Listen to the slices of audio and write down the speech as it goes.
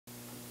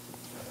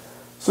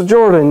So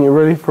Jordan, you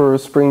ready for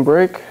spring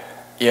break?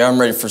 Yeah,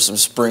 I'm ready for some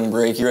spring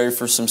break. You ready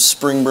for some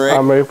spring break?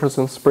 I'm ready for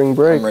some spring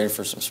break. I'm ready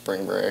for some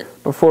spring break.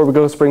 Before we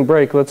go to spring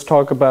break, let's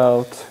talk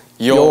about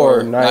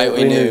your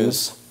nightly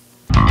news.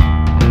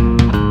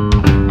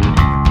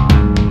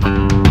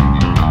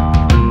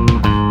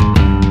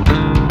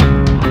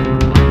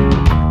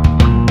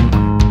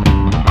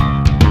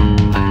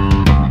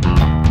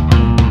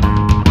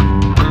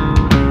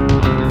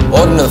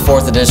 Welcome to the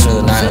 4th edition of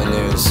the Nightly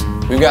News.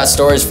 We've got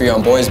stories for you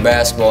on boys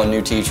basketball and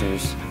new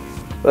teachers.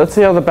 Let's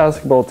see how the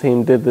basketball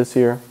team did this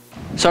year.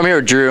 So I'm here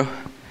with Drew.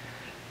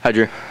 Hi,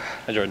 Drew.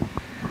 Hi, Jordan.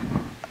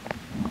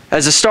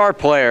 As a star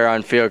player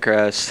on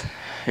Fieldcrest,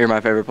 you're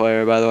my favorite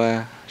player, by the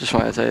way. Just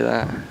wanted to tell you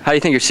that. How do you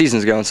think your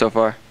season's going so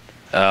far?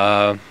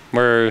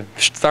 We're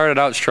started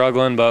out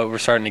struggling, but we're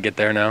starting to get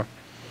there now.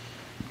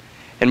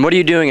 And what are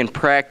you doing in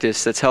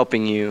practice that's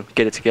helping you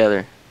get it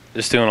together?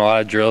 Just doing a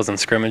lot of drills and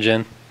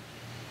scrimmaging.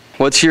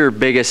 What's your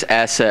biggest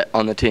asset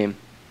on the team?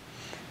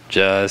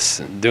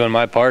 Just doing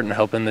my part and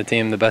helping the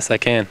team the best I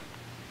can.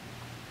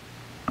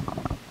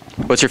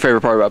 What's your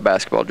favorite part about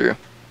basketball, Drew?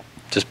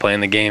 Just playing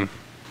the game.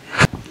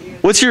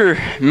 What's your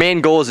main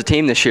goal as a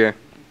team this year?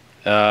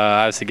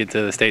 Obviously get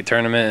to the state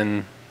tournament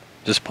and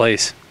just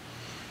place.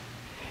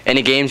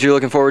 Any games you're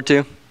looking forward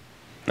to?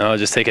 No,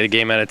 just take it a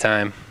game at a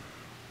time.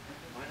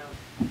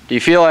 Do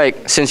you feel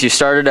like since you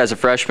started as a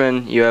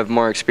freshman, you have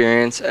more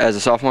experience as a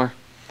sophomore?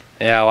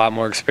 Yeah, a lot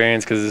more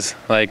experience because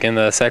like in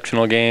the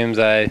sectional games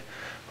I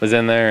was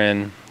in there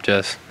and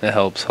just it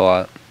helps a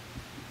lot.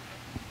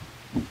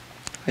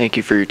 Thank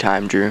you for your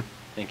time, Drew.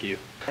 Thank you.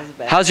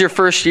 How's your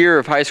first year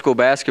of high school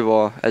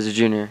basketball as a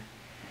junior?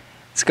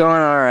 It's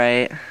going all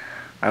right.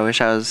 I wish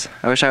I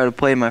would have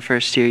played my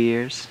first 2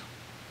 years.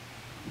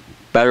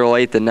 Better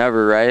late than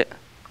never, right?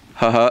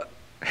 Haha.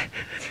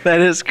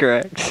 That is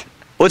correct.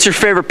 What's your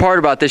favorite part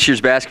about this year's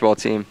basketball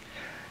team?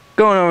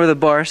 Going over to the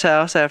Bar's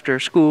house after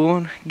school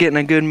and getting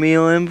a good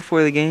meal in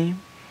before the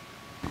game.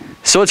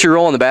 So what's your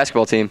role in the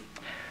basketball team?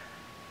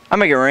 I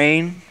make it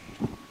rain.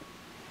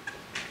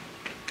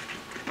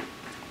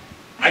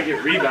 I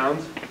get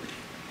rebounds.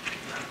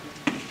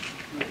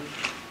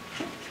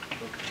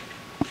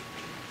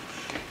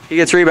 He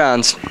gets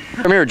rebounds.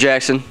 I'm here with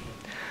Jackson.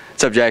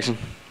 What's up, Jackson?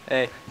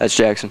 Hey. That's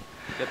Jackson.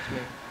 Yep, it's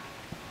me.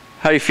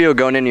 How do you feel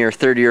going into your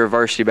third year of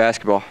varsity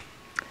basketball?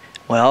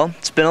 Well,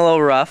 it's been a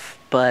little rough,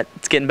 but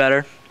it's getting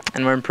better,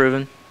 and we're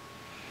improving.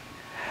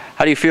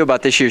 How do you feel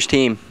about this year's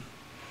team?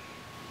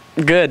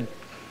 Good.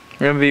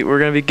 We're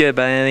gonna be good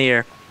by the end of the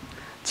year.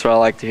 That's what I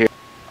like to hear.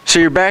 So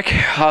you're back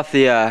off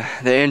the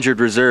injured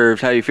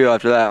reserves. How do you feel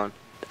after that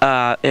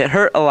one? It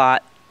hurt a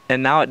lot,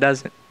 and now it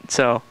doesn't.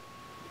 So,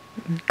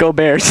 go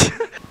Bears.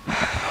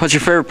 What's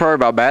your favorite part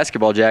about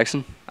basketball,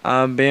 Jackson?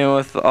 Being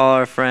with all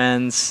our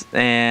friends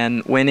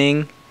and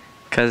winning,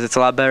 because it's a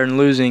lot better than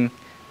losing,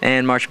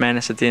 and March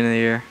Madness at the end of the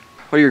year.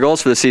 What are your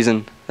goals for the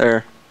season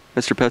there,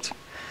 Mr. Pitts?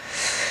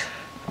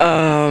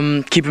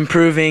 Keep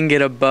improving,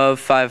 get above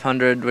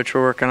 500, which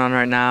we're working on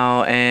right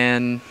now,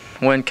 and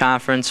win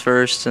conference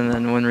first and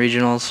then win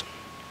regionals.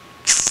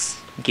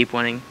 Keep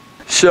winning.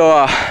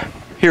 So,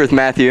 here with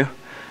Matthew.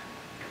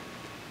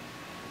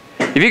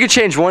 If you could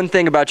change one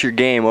thing about your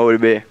game, what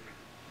would it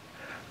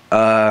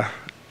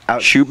be?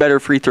 Shoot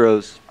better free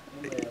throws.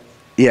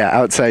 Yeah,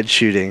 outside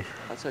shooting.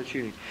 Outside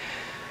shooting.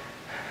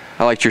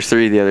 I liked your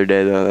three the other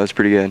day, though. That was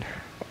pretty good.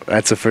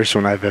 That's the first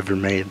one I've ever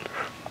made.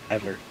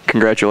 Ever.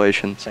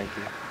 Congratulations. Thank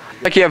you.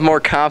 Like you have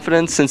more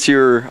confidence since you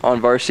were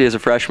on varsity as a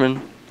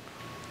freshman?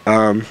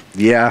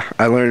 Yeah,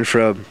 I learned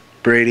from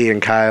Brady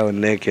and Kyle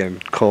and Nick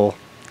and Cole,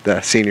 the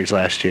seniors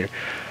last year.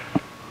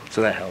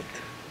 So that helped.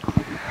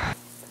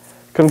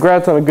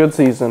 Congrats on a good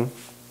season.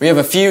 We have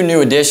a few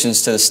new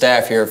additions to the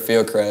staff here at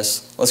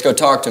Fieldcrest. Let's go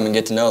talk to them and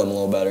get to know them a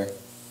little better.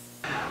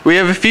 We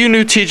have a few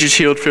new teachers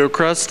here at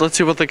Fieldcrest. Let's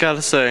see what they got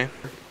to say.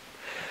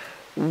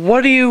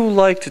 What do you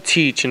like to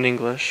teach in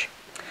English?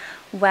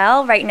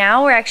 Well, right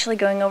now we're actually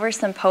going over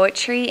some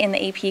poetry in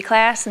the AP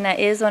class, and that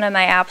is one of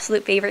my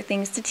absolute favorite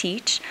things to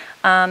teach.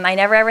 I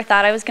never ever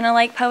thought I was going to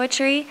like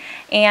poetry,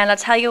 and I'll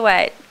tell you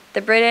what,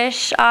 the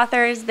British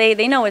authors, they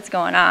know what's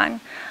going on.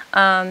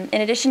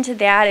 In addition to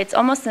that, it's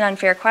almost an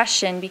unfair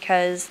question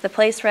because the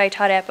place where I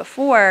taught at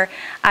before,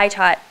 I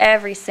taught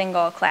every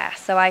single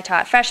class. So I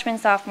taught freshmen,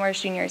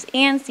 sophomores, juniors,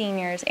 and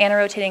seniors, and a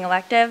rotating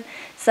elective.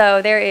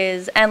 So there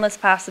is endless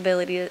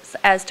possibilities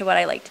as to what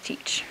I like to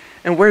teach.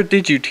 And where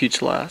did you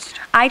teach last?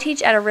 I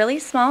teach at a really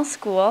small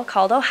school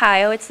called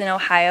Ohio. It's in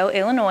Ohio,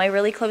 Illinois,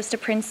 really close to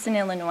Princeton,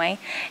 Illinois.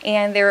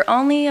 And there are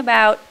only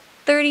about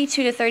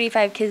 32 to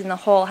 35 kids in the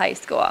whole high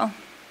school.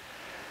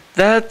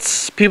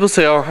 People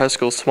say our high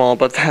school's small,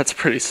 but that's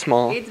pretty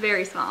small. It's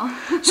very small.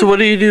 So what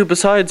do you do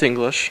besides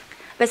English?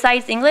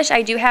 Besides English,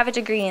 I do have a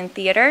degree in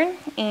theater,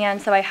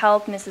 and so I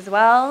help Mrs.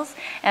 Wells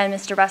and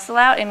Mr. Russell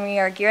out, and we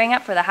are gearing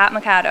up for the Hot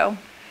Mikado.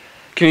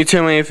 Can you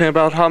tell me anything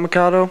about Hot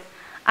Mikado?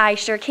 I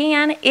sure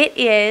can. It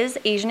is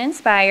Asian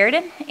inspired,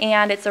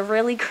 and it's a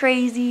really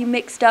crazy,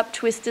 mixed up,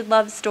 twisted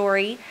love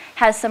story.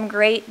 Has some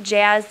great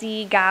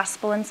jazzy,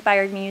 gospel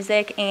inspired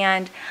music,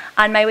 and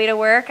on my way to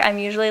work, I'm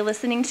usually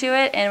listening to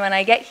it, and when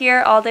I get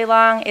here all day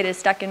long, it is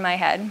stuck in my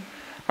head.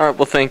 All right,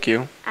 well, thank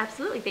you.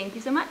 Absolutely. Thank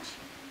you so much.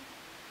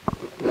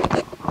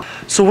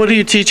 So what do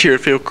you teach here at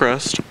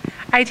Fieldcrest?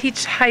 I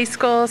teach high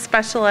school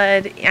special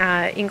ed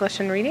English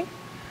and reading.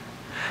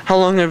 How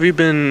long have you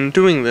been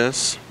doing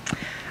this?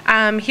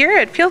 Here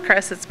at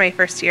Fieldcrest, it's my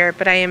first year,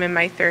 but I am in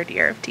my third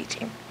year of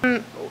teaching.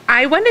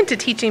 I went into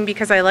teaching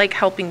because I like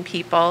helping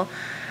people.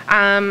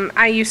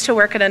 I used to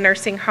work at a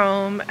nursing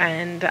home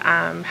and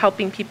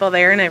helping people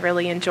there, and I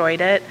really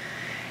enjoyed it.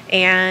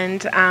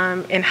 And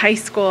in high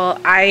school,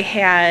 I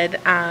had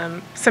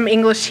some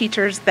English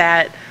teachers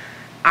that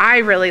I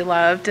really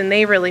loved, and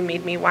they really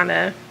made me want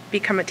to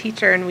become a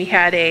teacher. And we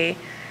had a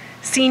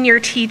senior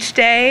teach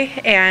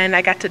day, and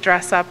I got to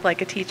dress up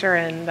like a teacher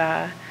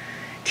and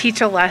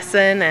teach a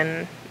lesson,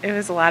 and it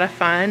was a lot of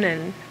fun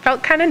and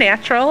felt kind of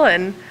natural,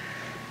 and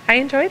I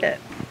enjoyed it.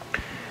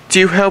 Do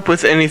you help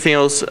with anything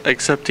else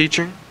except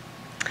teaching?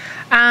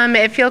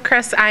 At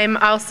Fieldcrest, I'm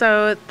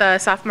also the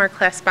sophomore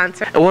class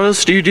sponsor. And what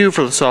else do you do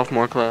for the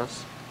sophomore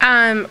class?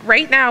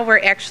 Right now, we're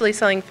actually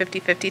selling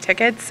 50-50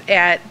 tickets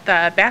at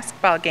the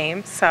basketball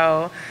game,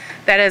 so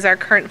that is our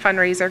current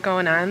fundraiser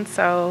going on,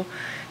 so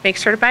make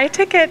sure to buy a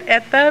ticket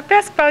at the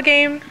basketball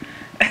game.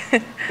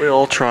 We'll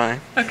all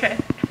try. Okay.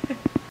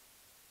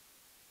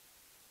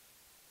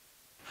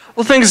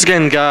 Well, thanks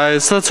again,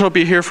 guys. Let's hope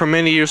you're here for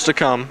many years to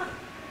come.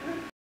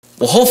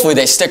 Well, hopefully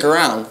they stick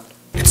around.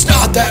 It's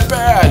not that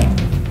bad.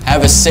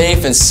 Have a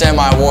safe and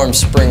semi-warm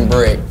spring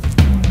break.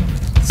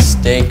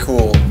 Stay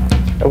cool.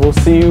 And we'll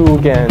see you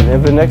again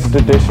in the next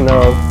edition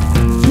of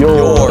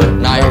Your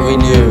Nightly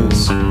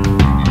News.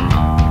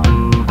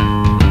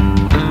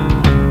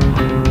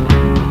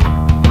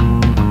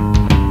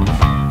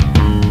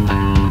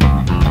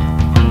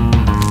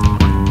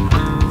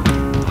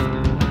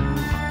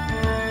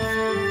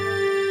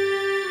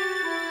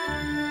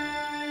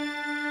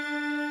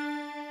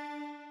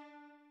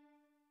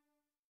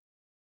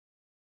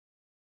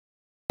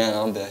 And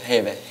I'll be like,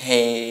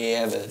 hey,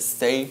 have a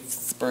safe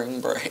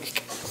spring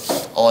break.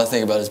 All I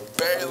think about is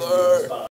Baylor.